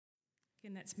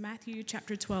And that's Matthew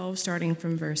chapter 12, starting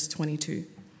from verse 22.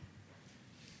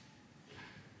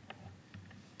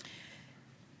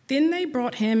 Then they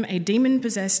brought him a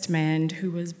demon-possessed man who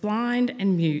was blind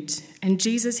and mute, and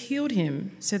Jesus healed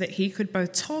him so that he could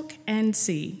both talk and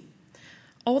see.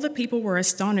 All the people were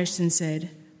astonished and said,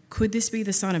 "Could this be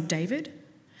the son of David?"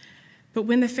 But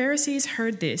when the Pharisees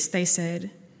heard this, they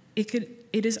said,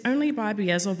 It is only by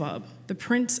Beelzebub, the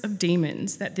prince of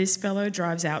demons, that this fellow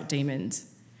drives out demons.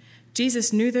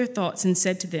 Jesus knew their thoughts and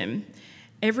said to them,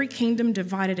 "Every kingdom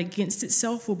divided against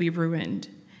itself will be ruined,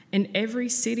 and every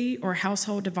city or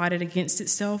household divided against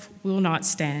itself will not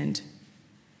stand.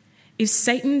 If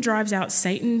Satan drives out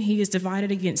Satan, he is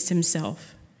divided against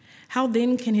himself. How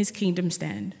then can his kingdom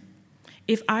stand?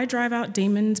 If I drive out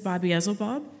demons by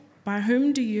Beelzebub, by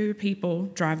whom do your people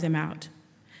drive them out?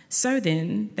 So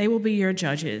then, they will be your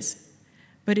judges.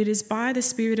 But it is by the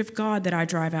Spirit of God that I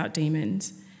drive out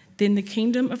demons. Then the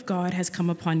kingdom of God has come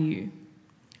upon you.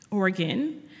 Or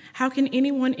again, how can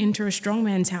anyone enter a strong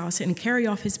man's house and carry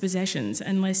off his possessions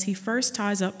unless he first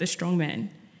ties up the strong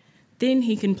man? Then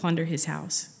he can plunder his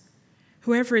house.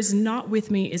 Whoever is not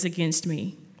with me is against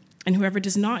me, and whoever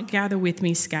does not gather with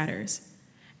me scatters.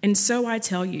 And so I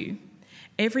tell you,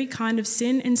 every kind of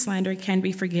sin and slander can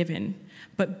be forgiven,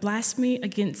 but blasphemy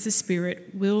against the Spirit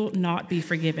will not be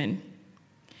forgiven.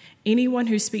 Anyone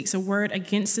who speaks a word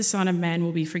against the Son of Man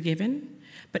will be forgiven,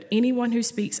 but anyone who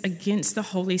speaks against the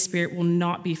Holy Spirit will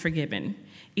not be forgiven,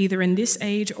 either in this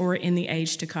age or in the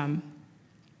age to come.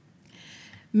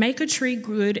 Make a tree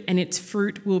good and its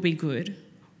fruit will be good,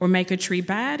 or make a tree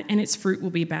bad and its fruit will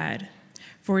be bad,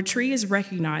 for a tree is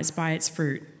recognized by its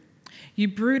fruit. You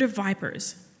brood of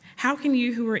vipers, how can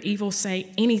you who are evil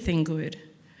say anything good?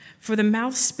 For the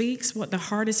mouth speaks what the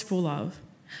heart is full of.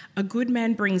 A good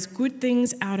man brings good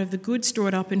things out of the good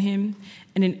stored up in him,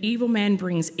 and an evil man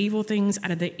brings evil things out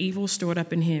of the evil stored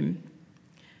up in him.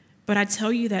 But I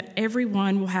tell you that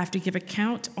everyone will have to give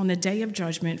account on the day of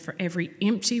judgment for every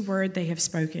empty word they have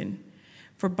spoken.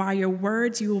 For by your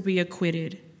words you will be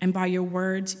acquitted, and by your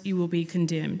words you will be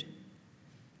condemned.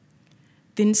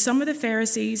 Then some of the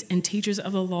Pharisees and teachers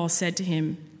of the law said to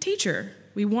him, "Teacher,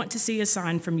 we want to see a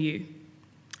sign from you."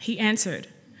 He answered,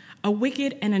 "A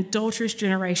wicked and adulterous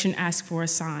generation asks for a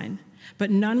sign,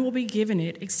 but none will be given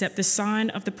it except the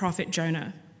sign of the prophet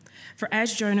Jonah. For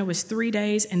as Jonah was 3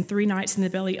 days and 3 nights in the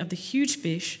belly of the huge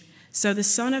fish, so the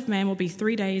Son of Man will be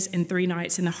 3 days and 3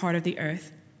 nights in the heart of the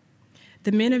earth.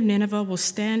 The men of Nineveh will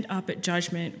stand up at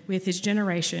judgment with his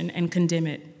generation and condemn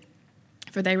it.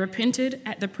 For they repented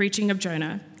at the preaching of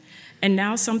Jonah, and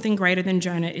now something greater than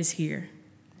Jonah is here.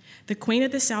 The queen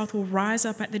of the south will rise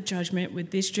up at the judgment with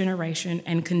this generation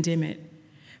and condemn it.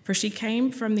 For she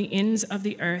came from the ends of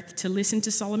the earth to listen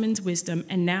to Solomon's wisdom,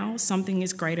 and now something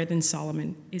is greater than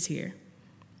Solomon is here.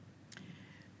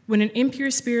 When an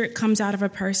impure spirit comes out of a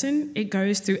person, it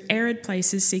goes through arid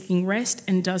places seeking rest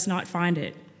and does not find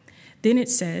it. Then it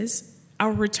says, 'I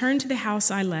will return to the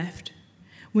house I left.'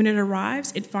 When it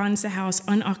arrives, it finds the house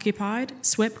unoccupied,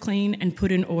 swept clean, and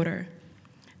put in order.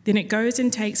 Then it goes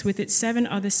and takes with it 7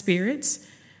 other spirits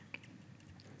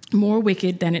more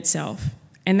wicked than itself,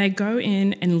 and they go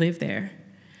in and live there.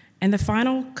 And the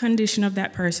final condition of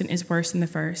that person is worse than the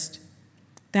first.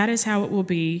 That is how it will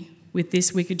be with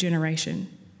this wicked generation."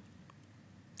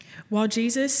 While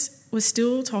Jesus was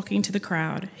still talking to the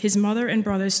crowd, his mother and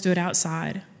brothers stood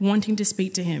outside, wanting to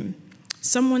speak to him.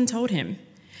 Someone told him,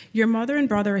 "Your mother and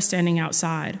brother are standing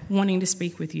outside, wanting to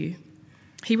speak with you."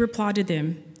 He replied to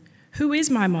them, "Who is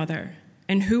my mother,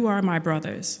 and who are my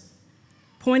brothers?"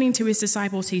 Pointing to his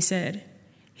disciples, he said,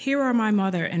 "Here are my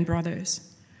mother and brothers.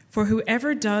 For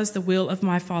whoever does the will of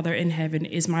my Father in heaven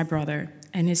is my brother,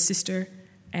 and his sister,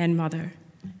 and mother."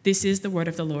 This is the word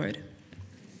of the Lord.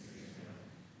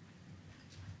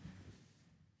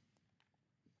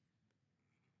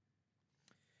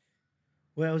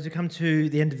 Well, as we come to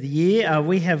the end of the year,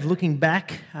 we have, looking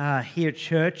back here at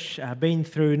church, been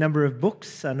through a number of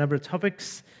books, a number of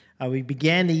topics. We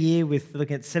began the year with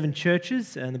looking at 7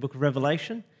 churches in the book of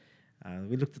Revelation.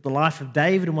 We looked at the life of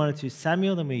David in 1 and 2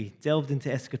 Samuel, then we delved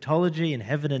into eschatology and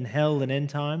heaven and hell and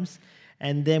end times,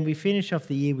 and then we finished off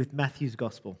the year with Matthew's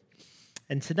Gospel.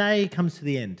 And today comes to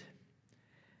the end.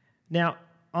 Now,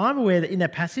 I'm aware that in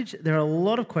that passage there are a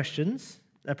lot of questions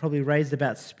that are probably raised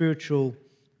about spiritual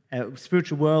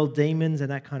world, demons,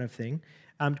 and that kind of thing.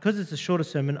 Because it's a shorter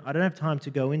sermon, I don't have time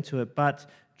to go into it, but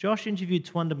Josh interviewed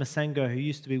Twanda Masango, who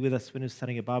used to be with us when he was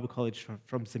studying at Bible College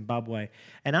from Zimbabwe,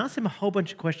 and asked him a whole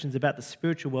bunch of questions about the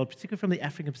spiritual world, particularly from the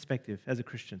African perspective as a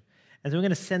Christian. And so we're going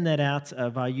to send that out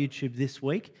via YouTube this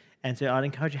week, and so I'd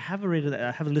encourage you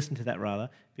to have a listen to that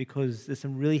rather, because there's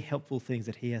some really helpful things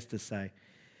that he has to say.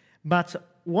 But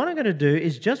what I'm going to do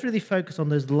is just really focus on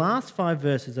those last 5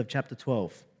 verses of chapter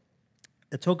 12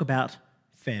 that talk about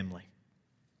family.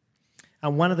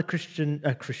 One of the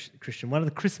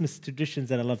Christmas traditions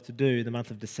that I love to do in the month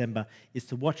of December is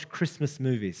to watch Christmas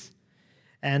movies.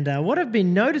 And what I've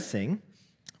been noticing,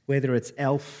 whether it's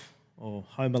Elf or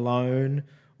Home Alone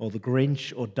or The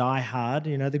Grinch or Die Hard,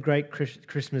 the great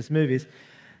Christmas movies,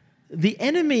 the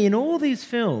enemy in all these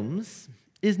films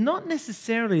is not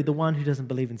necessarily the one who doesn't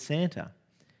believe in Santa,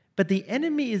 but the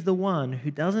enemy is the one who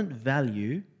doesn't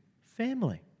value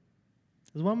family.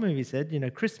 As one movie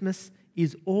said, Christmas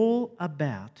is all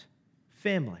about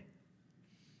family.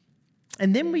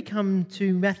 And then we come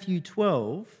to Matthew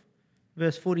 12,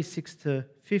 verse 46 to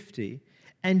 50,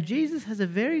 and Jesus has a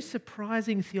very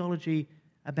surprising theology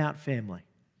about family.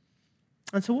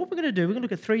 And so what we're going to do, we're going to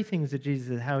look at 3 things that Jesus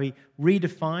says: how he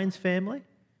redefines family,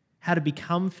 how to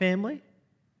become family,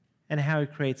 and how he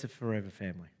creates a forever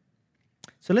family.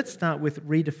 So let's start with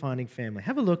redefining family.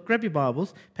 Have a look, grab your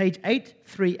Bibles, page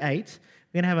 838.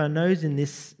 We're going to have our nose in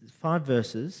this 5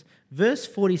 verses. Verse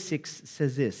 46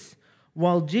 says this: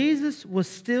 while Jesus was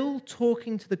still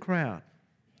talking to the crowd.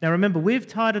 Now remember, we've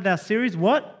titled our series,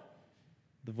 what?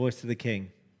 The Voice of the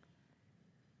King.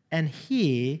 And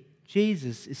here,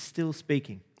 Jesus is still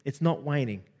speaking. It's not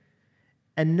waning.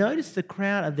 And notice the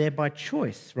crowd are there by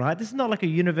choice, right? This is not like a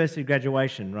university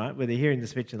graduation, right, where they're hearing the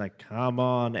speech and like, come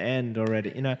on, end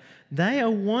already. They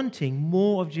are wanting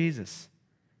more of Jesus.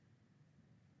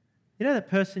 You know that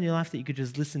person in your life that you could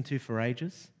just listen to for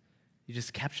ages? You're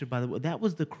just captured by the word. That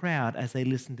was the crowd as they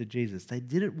listened to Jesus. They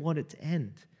didn't want it to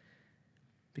end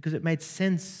because it made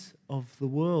sense of the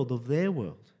world, of their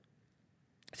world.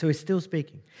 So he's still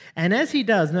speaking. And as he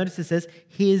does, notice it says,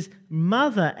 his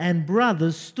mother and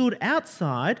brothers stood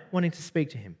outside wanting to speak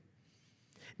to him.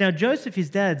 Now, Joseph, his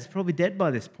dad's probably dead by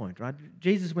this point, right?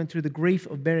 Jesus went through the grief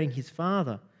of burying his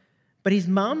father. But his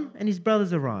mum and his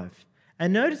brothers arrived.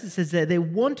 And notice it says that they're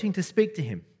wanting to speak to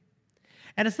him.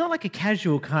 And it's not like a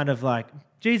casual kind of like,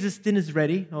 Jesus, dinner's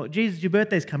ready, or Jesus, your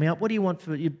birthday's coming up, what do you want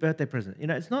for your birthday present?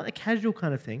 It's not a casual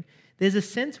kind of thing. There's a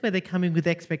sense where they're coming with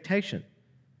expectation.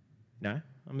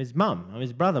 I'm his mum, I'm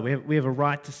his brother. We have a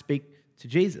right to speak to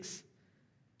Jesus.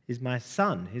 He's my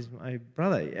son, he's my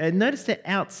brother. And notice they're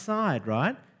outside,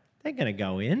 right? They're going to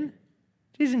go in.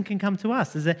 Jesus can come to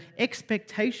us. There's an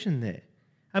expectation there.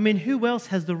 Who else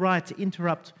has the right to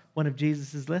interrupt one of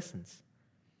Jesus' lessons?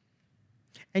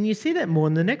 And you see that more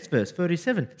in the next verse,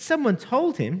 37. Someone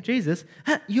told him, Jesus,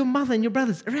 your mother and your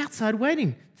brothers are outside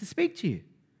waiting to speak to you.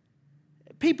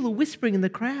 People are whispering in the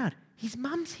crowd, his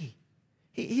mum's here,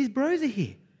 his bros are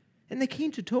here, and they're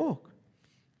keen to talk.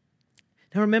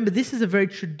 Now remember, this is a very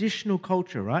traditional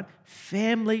culture, right?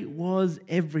 Family was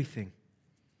everything.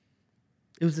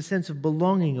 It was a sense of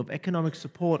belonging, of economic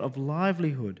support, of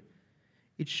livelihood.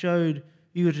 It showed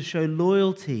you were to show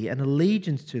loyalty and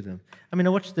allegiance to them. I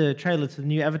watched the trailer to the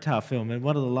new Avatar film, and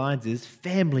one of the lines is,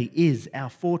 family is our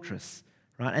fortress,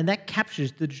 right? And that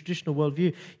captures the traditional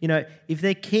worldview. If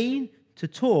they're keen to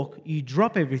talk, you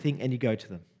drop everything and you go to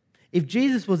them. If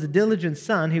Jesus was a diligent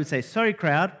son, he would say, sorry,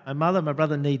 crowd, my mother, my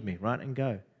brother need me, right? And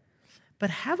go. But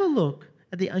have a look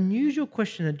at the unusual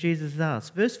question that Jesus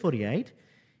asked. Verse 48,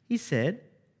 he said,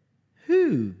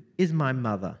 who is my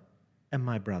mother and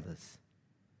my brothers?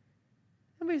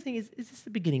 I think, is this the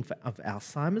beginning of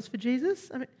Alzheimer's for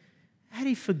Jesus? Had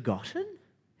he forgotten?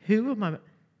 Who am I?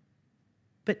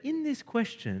 But in this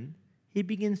question, he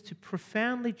begins to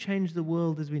profoundly change the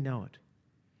world as we know it.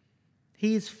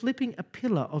 He is flipping a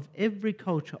pillar of every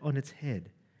culture on its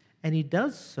head, and he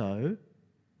does so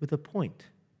with a point.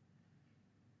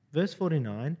 Verse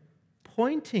 49,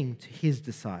 pointing to his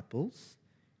disciples,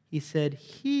 he said,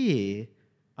 here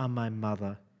are my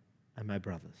mother and my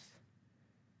brothers.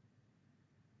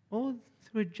 All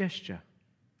through a gesture.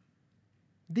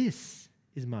 This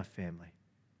is my family.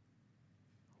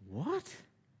 What?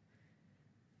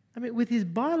 With his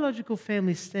biological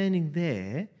family standing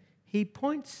there, he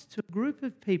points to a group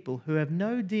of people who have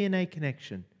no DNA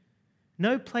connection,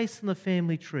 no place on the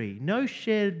family tree, no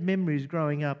shared memories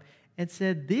growing up, and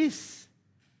said, this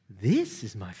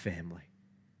is my family.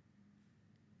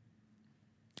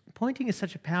 Pointing is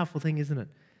such a powerful thing, isn't it?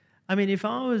 If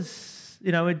I was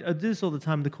I do this all the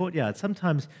time in the courtyard.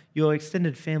 Sometimes your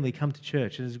extended family come to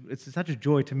church, and it's such a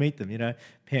joy to meet them,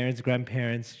 parents,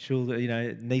 grandparents,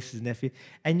 children, nieces, nephew.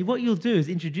 And what you'll do is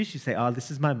introduce you, say, oh,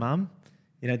 this is my mum,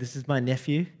 this is my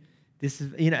nephew, this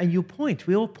is, and you'll point,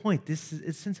 we all point, this is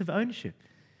a sense of ownership.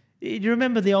 Do you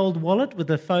remember the old wallet with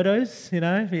the photos,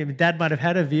 Dad might have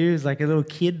had a view as like a little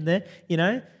kid there,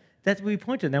 that's what we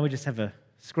point at. Now we just have a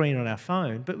screen on our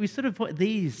phone, but we sort of point,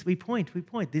 these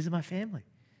are my family.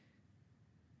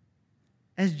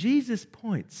 As Jesus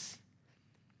points,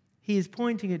 he is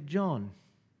pointing at John,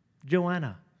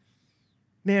 Joanna,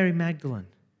 Mary Magdalene,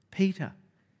 Peter,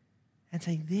 and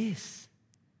saying, these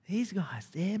guys,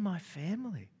 they're my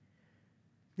family.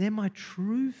 They're my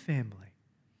true family.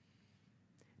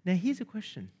 Now here's a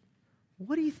question.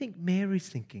 What do you think Mary's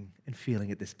thinking and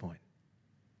feeling at this point?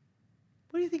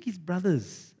 What do you think his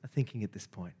brothers are thinking at this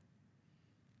point?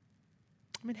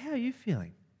 How are you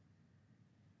feeling?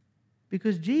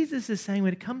 Because Jesus is saying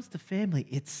when it comes to family,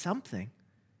 it's something,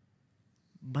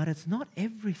 but it's not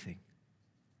everything.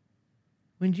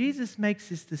 When Jesus makes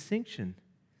this distinction,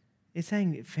 he's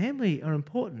saying family are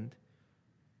important,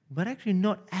 but actually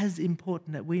not as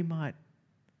important as we might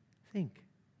think.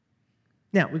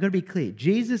 Now, we've got to be clear.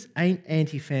 Jesus ain't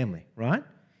anti-family, right?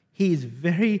 He is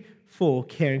very for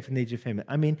caring for the needs of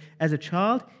family. As a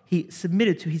child, he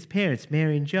submitted to his parents,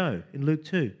 Mary and Joe, in Luke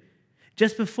 2.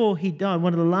 Just before he died,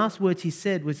 one of the last words he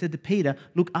said was to Peter,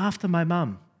 look after my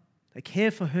mum,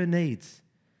 care for her needs.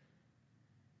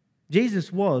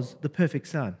 Jesus was the perfect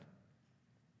son.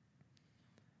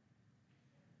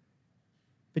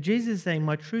 But Jesus is saying,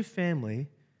 my true family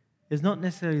is not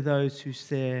necessarily those who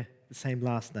share the same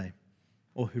last name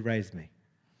or who raised me.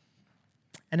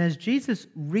 And as Jesus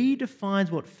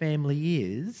redefines what family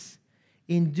is,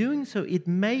 in doing so, it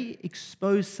may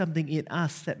expose something in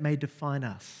us that may define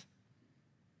us.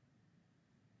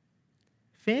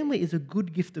 Family is a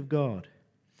good gift of God,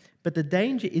 but the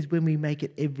danger is when we make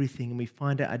it everything and we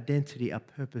find our identity, our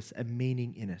purpose, and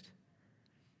meaning in it.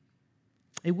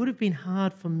 It would have been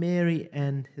hard for Mary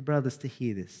and her brothers to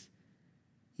hear this.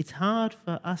 It's hard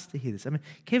for us to hear this.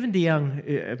 Kevin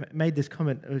DeYoung made this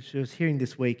comment, which I was hearing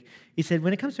this week. He said,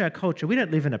 when it comes to our culture, we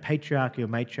don't live in a patriarchy or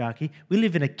matriarchy. We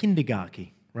live in a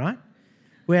kindergarchy, right?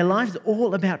 Where life is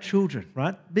all about children,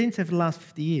 right? Been so for the last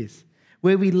 50 years.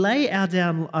 Where we lay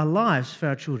down our lives for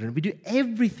our children. We do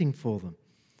everything for them.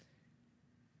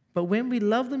 But when we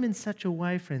love them in such a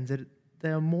way, friends, that they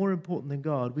are more important than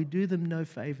God, we do them no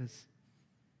favors.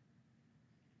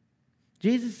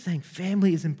 Jesus is saying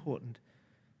family is important.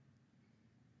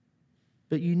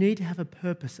 But you need to have a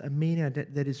purpose, a meaning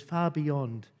that is far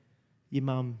beyond your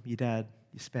mum, your dad,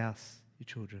 your spouse, your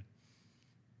children.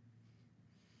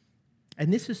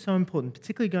 And this is so important,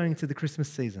 particularly going into the Christmas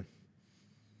season.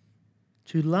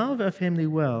 To love our family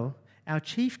well, our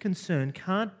chief concern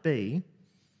can't be,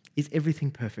 is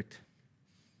everything perfect?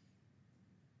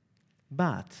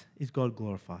 But is God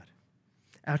glorified?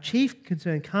 Our chief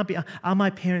concern can't be, are my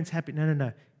parents happy?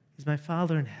 No. Is my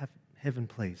Father in heaven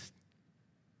pleased?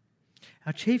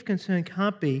 Our chief concern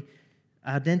can't be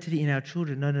identity in our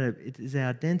children. No. It is our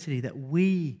identity that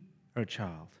we are a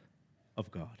child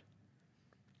of God.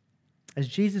 As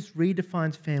Jesus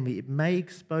redefines family, it may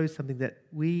expose something that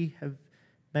we have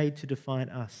made to define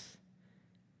us.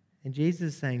 And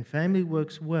Jesus is saying family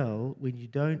works well when you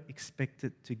don't expect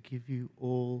it to give you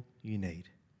all you need.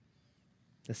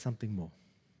 There's something more.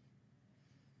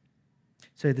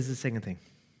 So there's the second thing.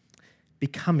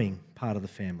 Becoming part of the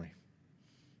family.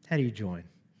 How do you join?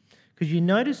 Because you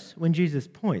notice when Jesus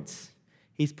points,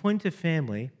 he's pointing to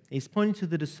family, he's pointing to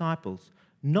the disciples,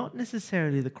 not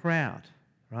necessarily the crowd,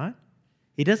 right?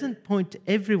 He doesn't point to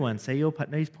everyone, say your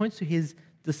part. No, he points to his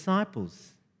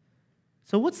disciples.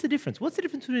 So what's the difference? What's the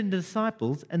difference between the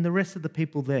disciples and the rest of the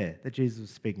people there that Jesus was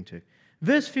speaking to?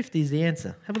 Verse 50 is the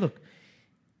answer. Have a look.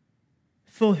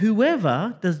 For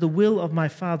whoever does the will of my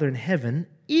Father in heaven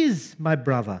is my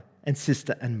brother and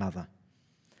sister and mother.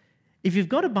 If you've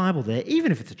got a Bible there,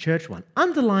 even if it's a church one,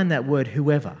 underline that word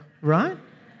whoever, right?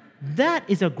 That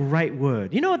is a great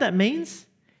word. You know what that means?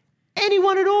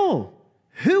 Anyone at all.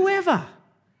 Whoever.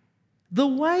 The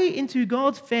way into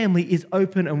God's family is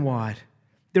open and wide.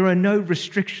 There are no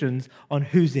restrictions on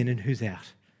who's in and who's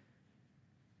out.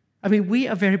 We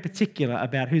are very particular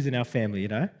about who's in our family,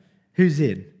 who's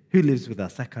in, who lives with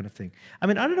us, that kind of thing. I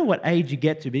don't know what age you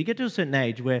get to, but you get to a certain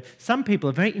age where some people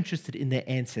are very interested in their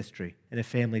ancestry and their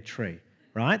family tree,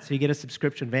 right? So you get a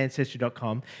subscription of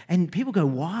Ancestry.com, and people go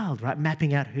wild, right,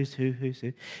 mapping out who's who.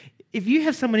 If you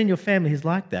have someone in your family who's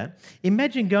like that,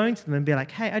 imagine going to them and be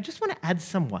like, hey, I just want to add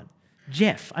someone.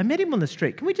 Jeff, I met him on the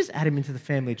street. Can we just add him into the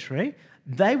family tree?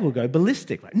 they will go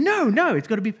ballistic. Like, no, it's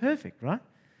got to be perfect, right?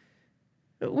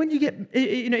 When you get,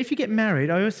 if you get married,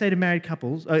 I always say to married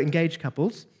couples, engaged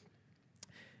couples,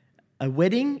 a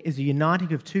wedding is a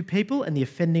uniting of two people and the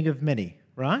offending of many,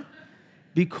 right?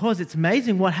 Because it's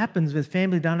amazing what happens with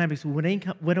family dynamics when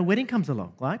a wedding comes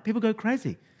along, right? People go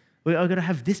crazy. We've got to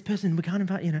have this person, we can't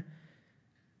invite,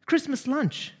 Christmas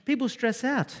lunch, people stress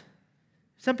out.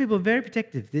 Some people are very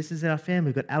protective. This is our family.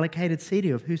 We've got allocated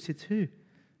seating of who sits who,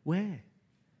 where.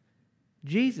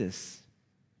 Jesus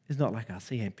is not like us.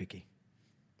 He ain't picky.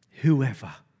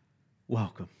 Whoever,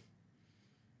 welcome.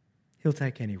 He'll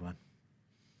take anyone.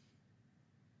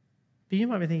 But you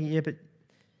might be thinking, yeah, but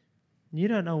you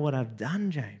don't know what I've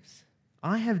done, James.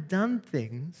 I have done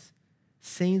things,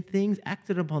 seen things,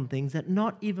 acted upon things that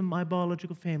not even my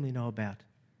biological family know about.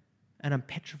 And I'm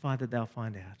petrified that they'll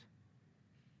find out.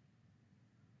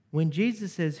 When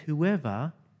Jesus says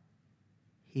whoever,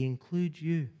 he includes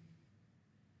you.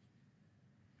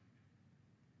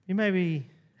 You maybe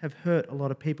have hurt a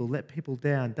lot of people, let people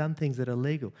down, done things that are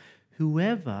illegal.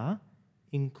 Whoever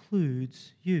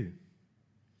includes you.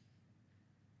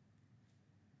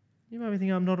 You might be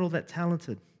thinking, I'm not all that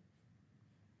talented.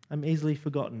 I'm easily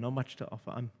forgotten, not much to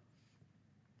offer. I'm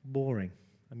boring.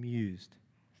 I'm used.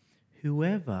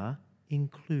 Whoever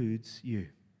includes you.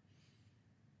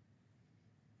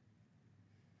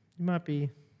 You might be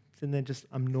sitting there just,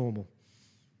 I'm normal.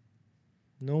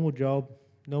 Normal job,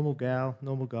 normal gal,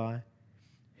 normal guy.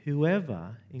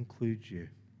 Whoever includes you.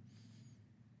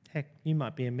 Heck, you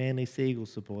might be a Manly Seagull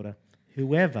supporter.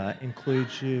 Whoever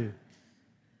includes you.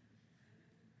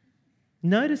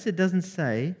 Notice it doesn't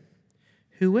say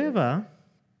whoever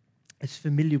is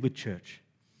familiar with church.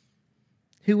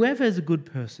 Whoever is a good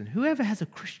person. Whoever has a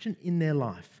Christian in their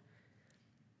life.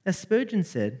 As Spurgeon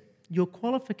said, your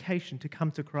qualification to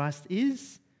come to Christ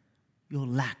is your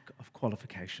lack of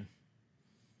qualification.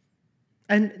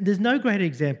 And there's no greater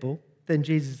example than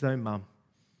Jesus' own mum.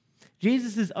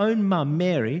 Jesus' own mum,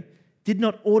 Mary, did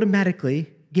not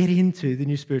automatically get into the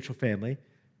new spiritual family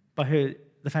by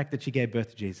the fact that she gave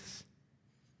birth to Jesus.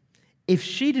 If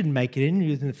she didn't make it in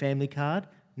using the family card,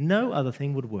 no other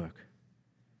thing would work.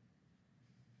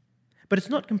 But it's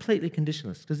not completely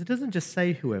conditionalist because it doesn't just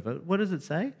say whoever. What does it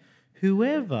say?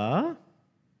 Whoever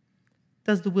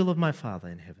does the will of my Father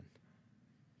in heaven.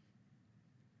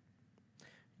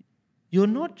 You're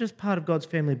not just part of God's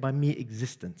family by mere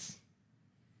existence,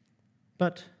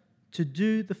 but to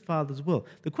do the Father's will.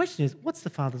 The question is, what's the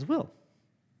Father's will?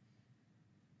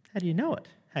 How do you know it?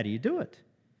 How do you do it?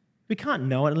 We can't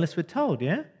know it unless we're told,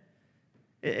 yeah?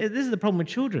 This is the problem with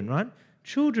children, right?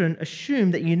 Children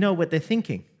assume that you know what they're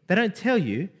thinking. They don't tell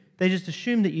you. They just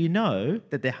assume that you know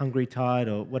that they're hungry, tired,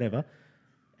 or whatever,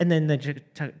 and then they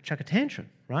chuck a tantrum,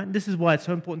 right? And this is why it's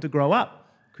so important to grow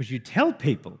up, because you tell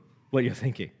people what you're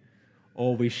thinking.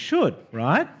 Or we should,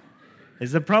 right?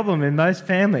 It's the problem in most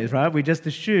families, right? We just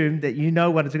assume that you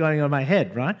know what is going on in my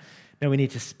head, right? No, we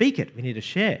need to speak it. We need to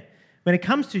share. When it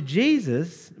comes to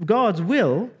Jesus, God's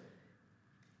will,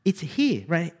 it's here,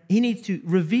 right? He needs to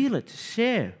reveal it, to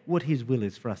share what his will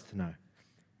is for us to know.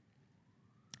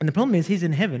 And the problem is, he's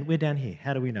in heaven, we're down here.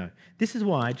 How do we know? This is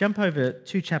why, jump over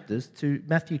 2 chapters to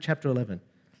Matthew chapter 11,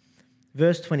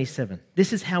 verse 27.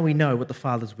 This is how we know what the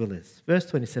Father's will is. Verse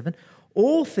 27,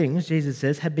 all things, Jesus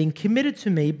says, have been committed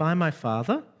to me by my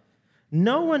Father.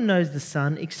 No one knows the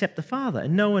Son except the Father,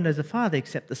 and no one knows the Father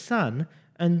except the Son,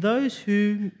 and those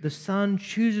whom the Son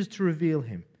chooses to reveal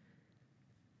him.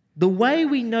 The way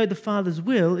we know the Father's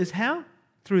will is how?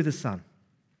 Through the Son.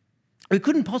 We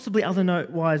couldn't possibly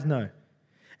otherwise know.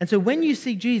 And so when you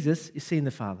see Jesus, you're seeing the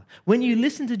Father. When you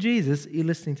listen to Jesus, you're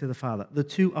listening to the Father. The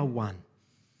two are one.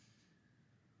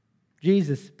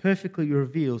 Jesus perfectly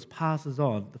reveals, passes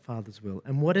on the Father's will.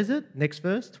 And what is it? Next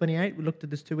verse, 28. We looked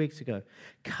at this 2 weeks ago.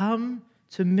 Come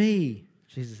to me,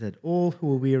 Jesus said, all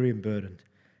who are weary and burdened,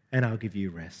 and I'll give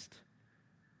you rest.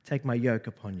 Take my yoke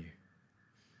upon you.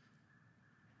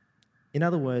 In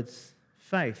other words,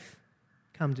 faith,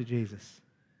 come to Jesus.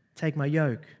 Take my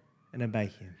yoke and obey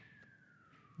him.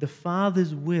 The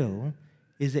Father's will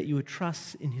is that you would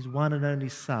trust in his one and only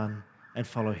Son and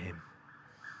follow him.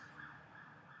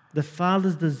 The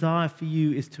Father's desire for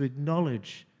you is to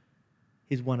acknowledge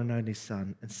his one and only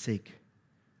Son and seek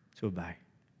to obey.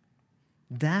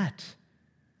 That,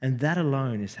 and that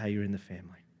alone, is how you're in the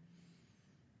family.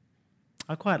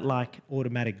 I quite like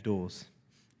automatic doors.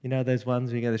 You know those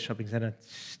ones where you go to the shopping centre?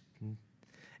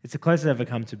 It's the closest I've ever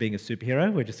come to being a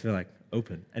superhero, where I just feel like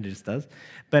open, and it just does.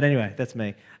 But anyway, that's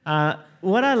me.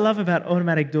 What I love about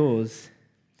automatic doors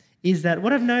is that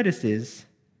what I've noticed is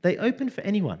they open for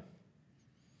anyone.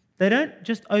 They don't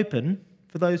just open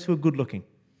for those who are good looking,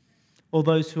 or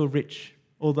those who are rich,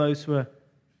 or those who are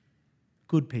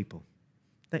good people.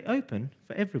 They open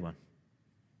for everyone.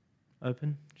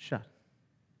 Open, shut.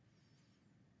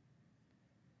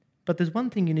 But there's one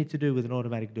thing you need to do with an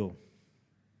automatic door,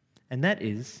 and that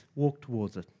is walk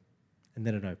towards it, and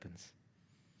then it opens.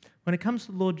 When it comes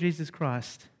to the Lord Jesus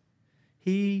Christ,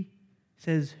 he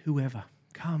says, whoever,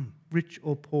 come, rich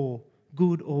or poor,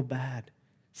 good or bad,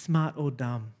 smart or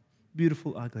dumb,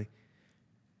 beautiful, ugly.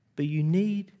 But you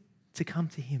need to come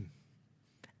to him.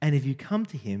 And if you come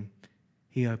to him,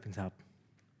 he opens up.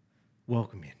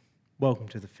 Welcome in. Welcome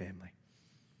to the family.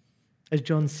 As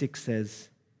John 6 says,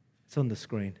 it's on the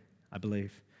screen, I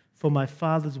believe. For my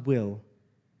Father's will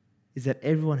is that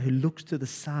everyone who looks to the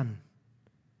Son,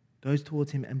 goes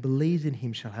towards him and believes in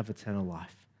him shall have eternal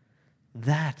life.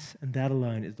 That and that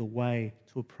alone is the way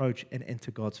to approach and enter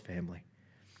God's family.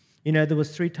 You know, there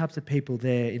was 3 types of people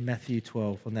there in Matthew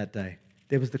 12 on that day.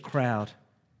 There was the crowd.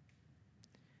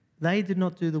 They did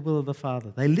not do the will of the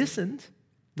Father. They listened,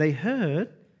 they heard,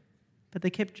 but they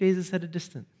kept Jesus at a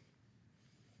distance.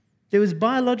 There was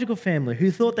biological family who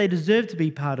thought they deserved to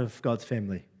be part of God's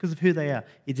family because of who they are.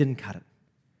 It didn't cut it.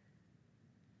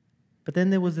 But then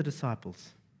there was the disciples,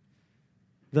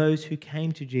 those who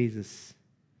came to Jesus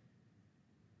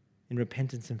in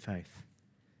repentance and faith.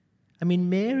 I mean,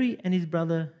 Mary and his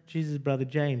brother, Jesus' brother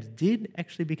James, did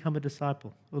actually become a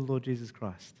disciple of the Lord Jesus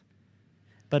Christ.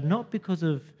 But not because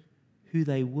of who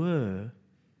they were,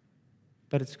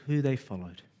 but it's who they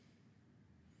followed.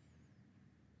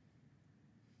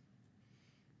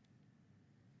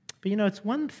 But you know, it's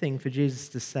one thing for Jesus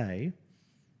to say,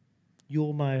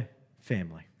 you're my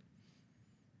family.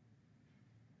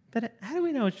 But how do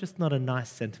we know it's just not a nice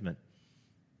sentiment?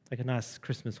 Like a nice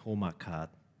Christmas Hallmark card.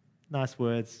 Nice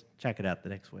words, check it out the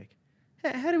next week.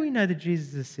 How do we know that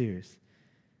Jesus is serious?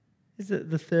 This is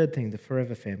the third thing, the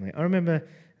forever family. I remember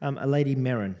a lady,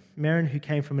 Merrin, who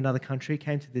came from another country,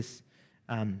 came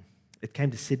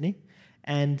to Sydney,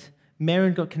 and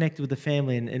Merrin got connected with the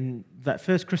family, and that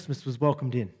first Christmas was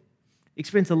welcomed in.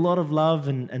 Experienced a lot of love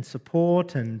and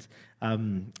support and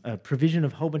provision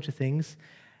of a whole bunch of things.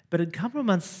 But a couple of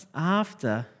months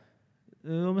after,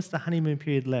 almost a honeymoon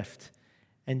period left,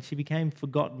 and she became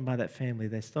forgotten by that family.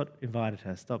 They stopped inviting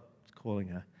her, stopped calling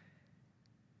her.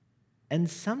 And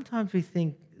sometimes we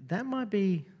think that might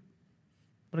be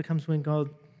what it comes when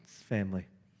God's family.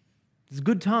 It's a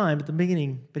good time at the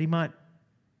beginning, but he might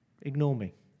ignore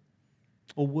me.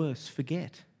 Or worse,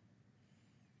 forget.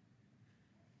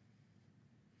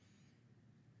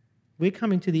 We're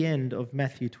coming to the end of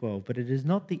Matthew 12, but it is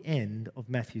not the end of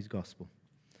Matthew's gospel.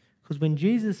 Because when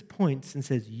Jesus points and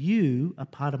says, you are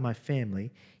part of my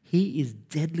family, he is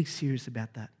deadly serious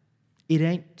about that. It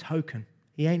ain't token.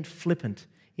 He ain't flippant.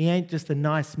 He ain't just a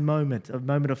nice moment, a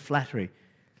moment of flattery.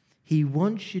 He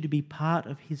wants you to be part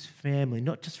of his family,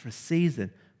 not just for a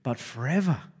season, but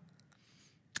forever.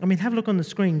 I mean, have a look on the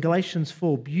screen. Galatians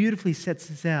 4 beautifully sets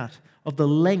this out of the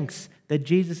lengths that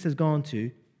Jesus has gone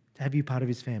to have you part of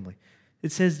his family.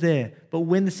 It says there, but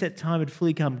when the set time had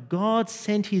fully come, God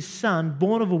sent his son,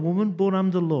 born of a woman, born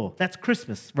under the law. That's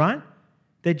Christmas, right?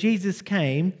 That Jesus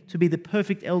came to be the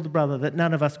perfect elder brother that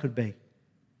none of us could be.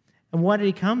 And why did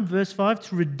he come? Verse 5,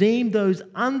 to redeem those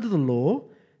under the law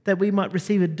that we might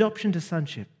receive adoption to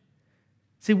sonship.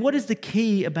 See, what is the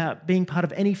key about being part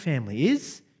of any family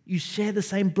is you share the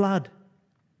same blood.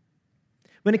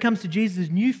 When it comes to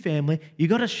Jesus' new family, you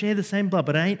got to share the same blood,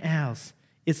 but it ain't ours.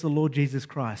 It's the Lord Jesus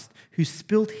Christ who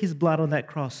spilt his blood on that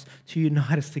cross to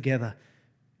unite us together,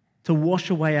 to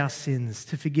wash away our sins,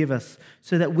 to forgive us,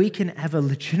 so that we can have a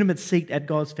legitimate seat at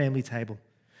God's family table,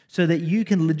 so that you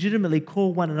can legitimately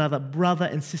call one another brother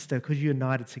and sister because you're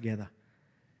united together,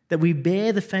 that we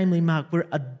bear the family mark. We're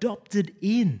adopted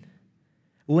in.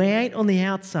 We ain't on the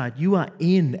outside. You are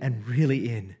in and really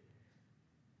in.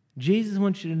 Jesus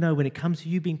wants you to know when it comes to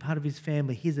you being part of his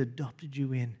family, he's adopted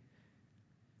you in.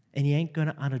 And he ain't going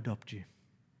to unadopt you.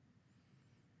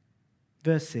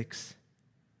 Verse 6,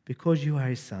 because you are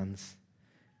his sons,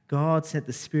 God sent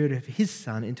the Spirit of his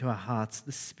Son into our hearts,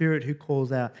 the Spirit who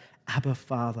calls out, Abba,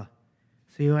 Father.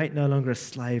 So you ain't no longer a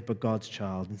slave, but God's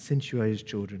child. And since you are his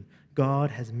children,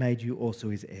 God has made you also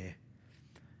his heir.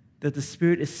 That the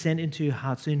Spirit is sent into your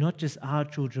heart, so you're not just our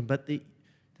children, but the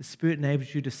Spirit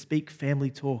enables you to speak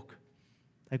family talk.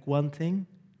 Like one thing,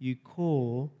 you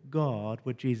call God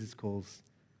what Jesus calls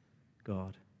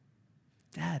God.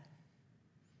 Dad.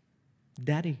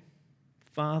 Daddy.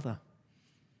 Father.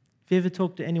 If you ever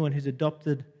talk to anyone who's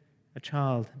adopted a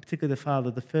child, particularly the father,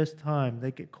 the first time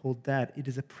they get called dad, it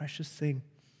is a precious thing.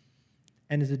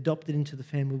 And is adopted into the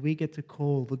family, we get to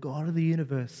call the God of the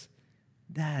universe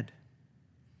Dad.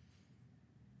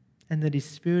 and that His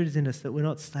Spirit is in us, that we're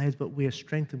not slaves, but we are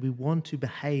strengthened. We want to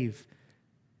behave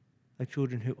like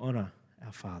children who honour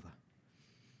our Father.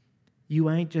 You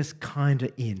ain't just kind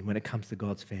of in when it comes to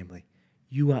God's family.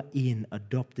 You are in,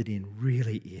 adopted in,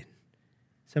 really in.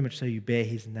 So much so you bear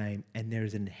His name, and there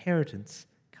is an inheritance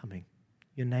coming.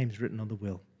 Your name's written on the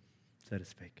will, so to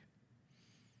speak.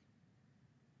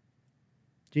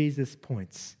 Jesus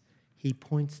points. He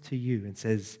points to you and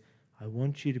says, I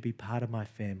want you to be part of my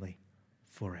family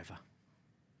forever.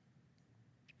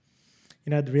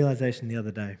 You know, I had the realization the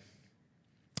other day.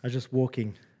 I was just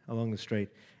walking along the street,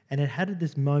 and it had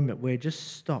this moment where it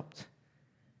just stopped.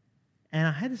 And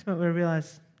I had this moment where I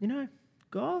realized, you know,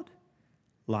 God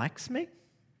likes me.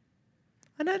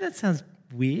 I know that sounds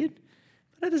weird,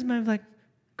 but at this moment, like,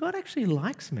 God actually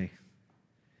likes me.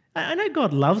 I know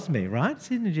God loves me, right?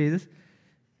 Isn't Jesus?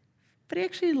 But He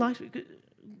actually likes me.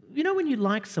 You know when you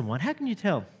like someone, how can you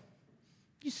tell?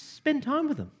 You spend time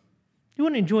with them. You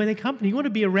want to enjoy their company. You want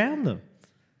to be around them.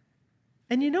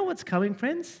 And you know what's coming,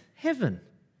 friends? Heaven.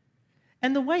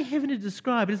 And the way heaven is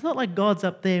described, it's not like God's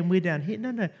up there and we're down here.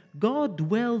 No. God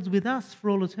dwells with us for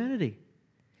all eternity.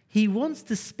 He wants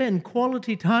to spend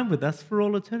quality time with us for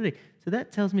all eternity. So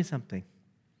that tells me something.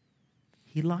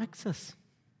 He likes us.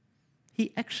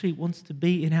 He actually wants to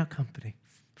be in our company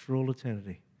for all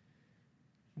eternity.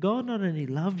 God not only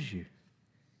loves you,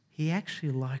 He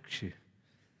actually likes you.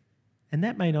 And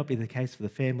that may not be the case for the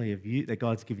family of you that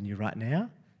God's given you right now.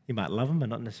 You might love them but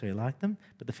not necessarily like them.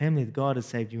 But the family that God has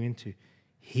saved you into,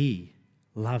 He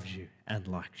loves you and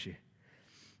likes you.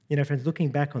 You know, friends, looking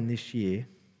back on this year,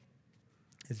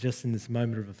 it's just in this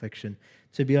moment of reflection.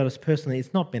 To be honest, personally,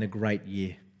 it's not been a great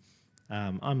year.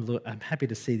 I'm happy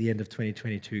to see the end of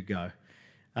 2022 go.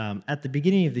 At the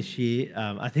beginning of this year,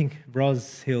 I think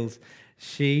Ros Hills,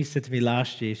 she said to me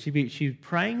last year, she was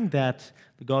praying that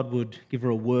God would give her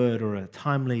a word or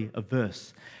a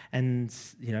verse, and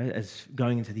you know, as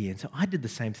going into the end. So I did the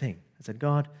same thing. I said,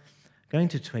 God, going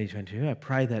to 2022, I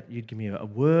pray that you'd give me a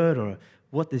word or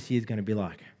what this year's going to be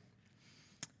like.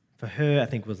 For her, I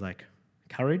think it was like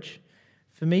courage.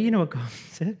 For me, you know what God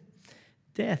said?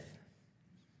 Death.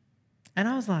 And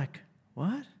I was like,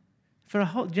 what? For a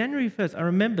whole January 1st, I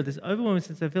remember this overwhelming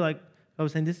sense. I feel like I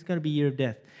was saying this is going to be a year of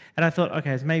death. And I thought,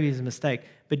 okay, maybe it's a mistake.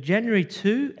 But January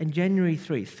 2 and January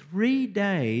 3, 3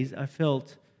 days, I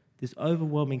felt this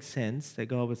overwhelming sense that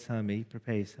God was telling me,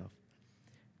 prepare yourself.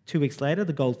 2 weeks later,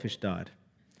 the goldfish died.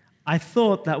 I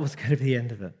thought that was going to be the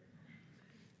end of it.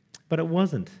 But it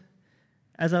wasn't.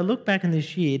 As I look back on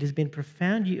this year, it has been a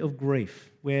profound year of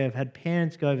grief, where I've had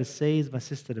parents go overseas, my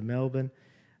sister to Melbourne.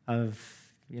 I've,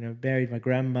 buried my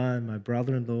grandma and my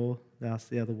brother-in-law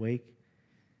the other week.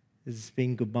 There's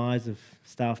been goodbyes of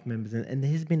staff members, and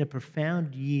there has been a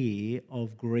profound year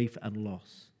of grief and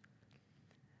loss.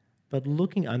 But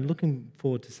I'm looking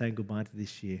forward to saying goodbye to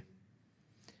this year.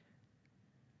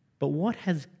 But what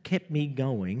has kept me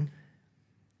going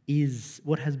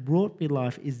what has brought me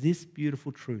life is this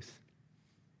beautiful truth,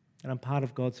 that I'm part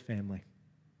of God's family.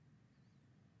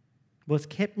 What's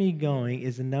kept me going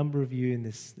is a number of you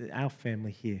in our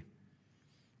family here.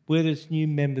 Whether it's new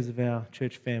members of our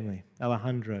church family,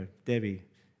 Alejandro, Debbie,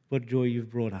 what joy you've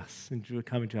brought us and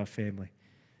coming to our family.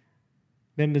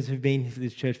 Members who've been here for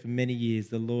this church for many years,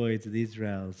 the Lloyds, the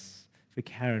Israels, for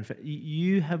Karen.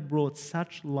 You have brought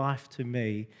such life to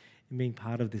me in being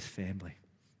part of this family.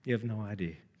 You have no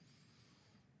idea.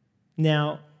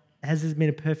 Now, has this been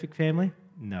a perfect family?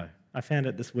 No. I found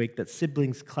out this week that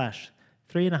siblings clash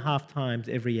 3.5 times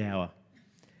every hour.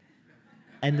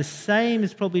 And the same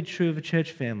is probably true of a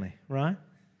church family, right?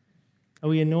 Are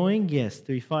we annoying? Yes.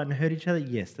 Do we fight and hurt each other?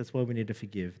 Yes. That's why we need to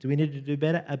forgive. Do we need to do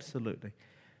better? Absolutely.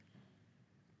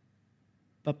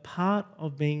 But part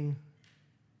of being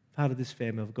part of this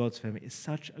family, of God's family, is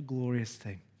such a glorious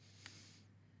thing.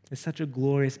 It's such a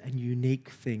glorious and unique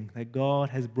thing that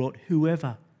God has brought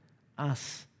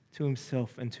us to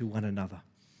Himself and to one another.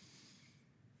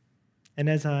 And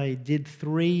as I did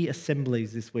 3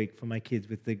 assemblies this week for my kids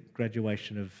with the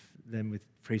graduation of them with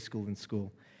preschool and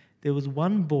school, there was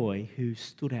one boy who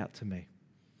stood out to me.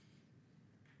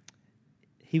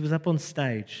 He was up on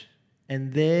stage,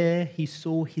 and there he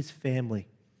saw his family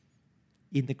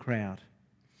in the crowd.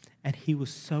 And he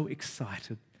was so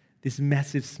excited, this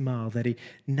massive smile, that he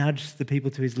nudged the people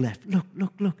to his left. Look,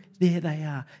 look, look, there they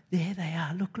are,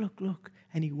 look, look, look.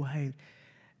 And he waved.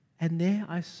 And there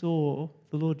I saw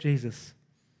the Lord Jesus,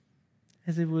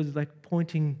 as it was like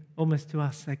pointing almost to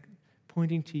us, like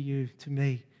pointing to you, to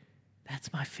me.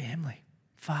 That's my family.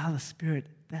 Father, Spirit,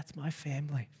 that's my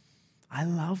family. I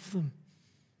love them.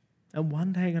 And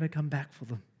one day I'm going to come back for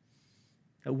them.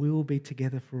 That we will be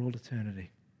together for all eternity.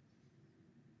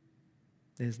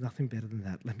 There's nothing better than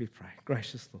that. Let me pray.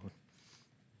 Gracious Lord,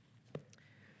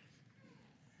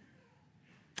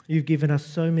 you've given us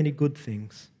so many good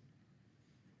things.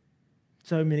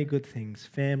 So many good things.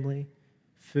 Family,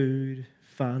 food,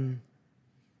 fun,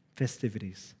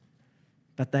 festivities.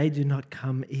 But they do not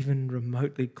come even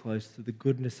remotely close to the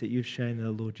goodness that you've shown in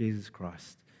the Lord Jesus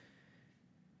Christ.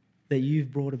 That you've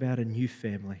brought about a new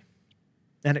family.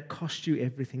 And it cost you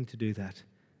everything to do that.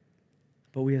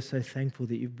 But we are so thankful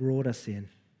that you've brought us in.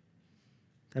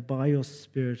 That by your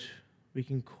Spirit we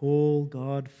can call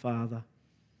God Father.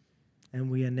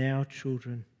 And we are now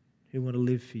children who want to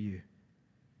live for you.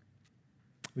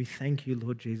 We thank you,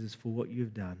 Lord Jesus, for what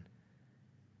you've done.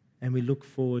 And we look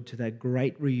forward to that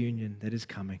great reunion that is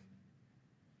coming.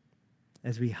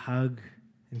 As we hug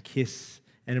and kiss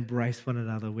and embrace one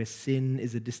another, where sin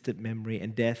is a distant memory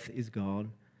and death is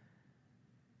gone.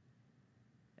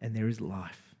 And there is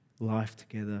life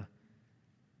together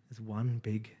as one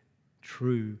big,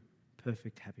 true,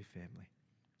 perfect, happy family.